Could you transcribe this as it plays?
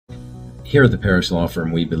Here at the Parrish Law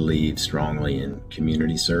Firm, we believe strongly in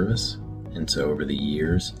community service. And so over the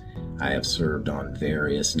years, I have served on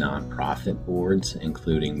various nonprofit boards,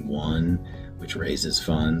 including one which raises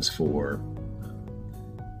funds for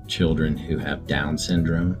children who have Down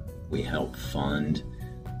syndrome. We help fund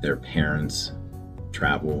their parents'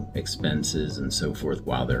 travel expenses and so forth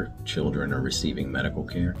while their children are receiving medical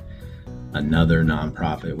care. Another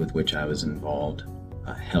nonprofit with which I was involved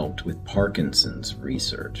helped with Parkinson's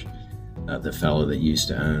research. The fellow that used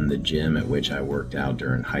to own the gym at which I worked out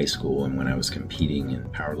during high school and when I was competing in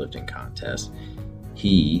powerlifting contests,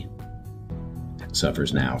 he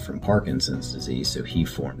suffers now from Parkinson's disease, so he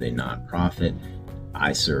formed a nonprofit.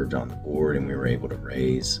 I served on the board, and we were able to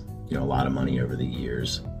raise a lot of money over the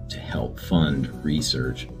years to help fund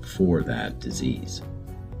research for that disease.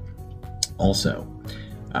 Also,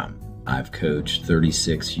 I've coached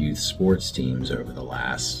 36 youth sports teams over the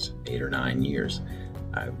last 8 or 9 years.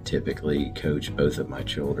 I typically coach both of my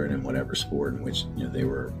children in whatever sport in which they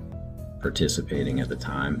were participating at the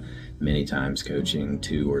time, many times coaching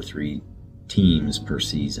 2 or 3 teams per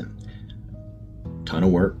season. Ton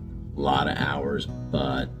of work, a lot of hours,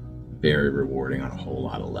 but very rewarding on a whole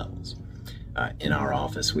lot of levels. In our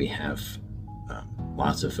office, we have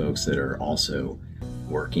lots of folks that are also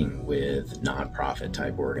working with nonprofit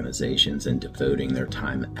type organizations and devoting their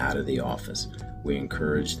time out of the office. We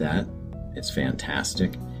encourage that. It's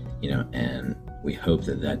fantastic, and we hope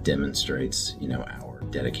that demonstrates, our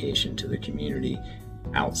dedication to the community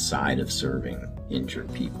outside of serving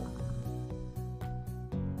injured people.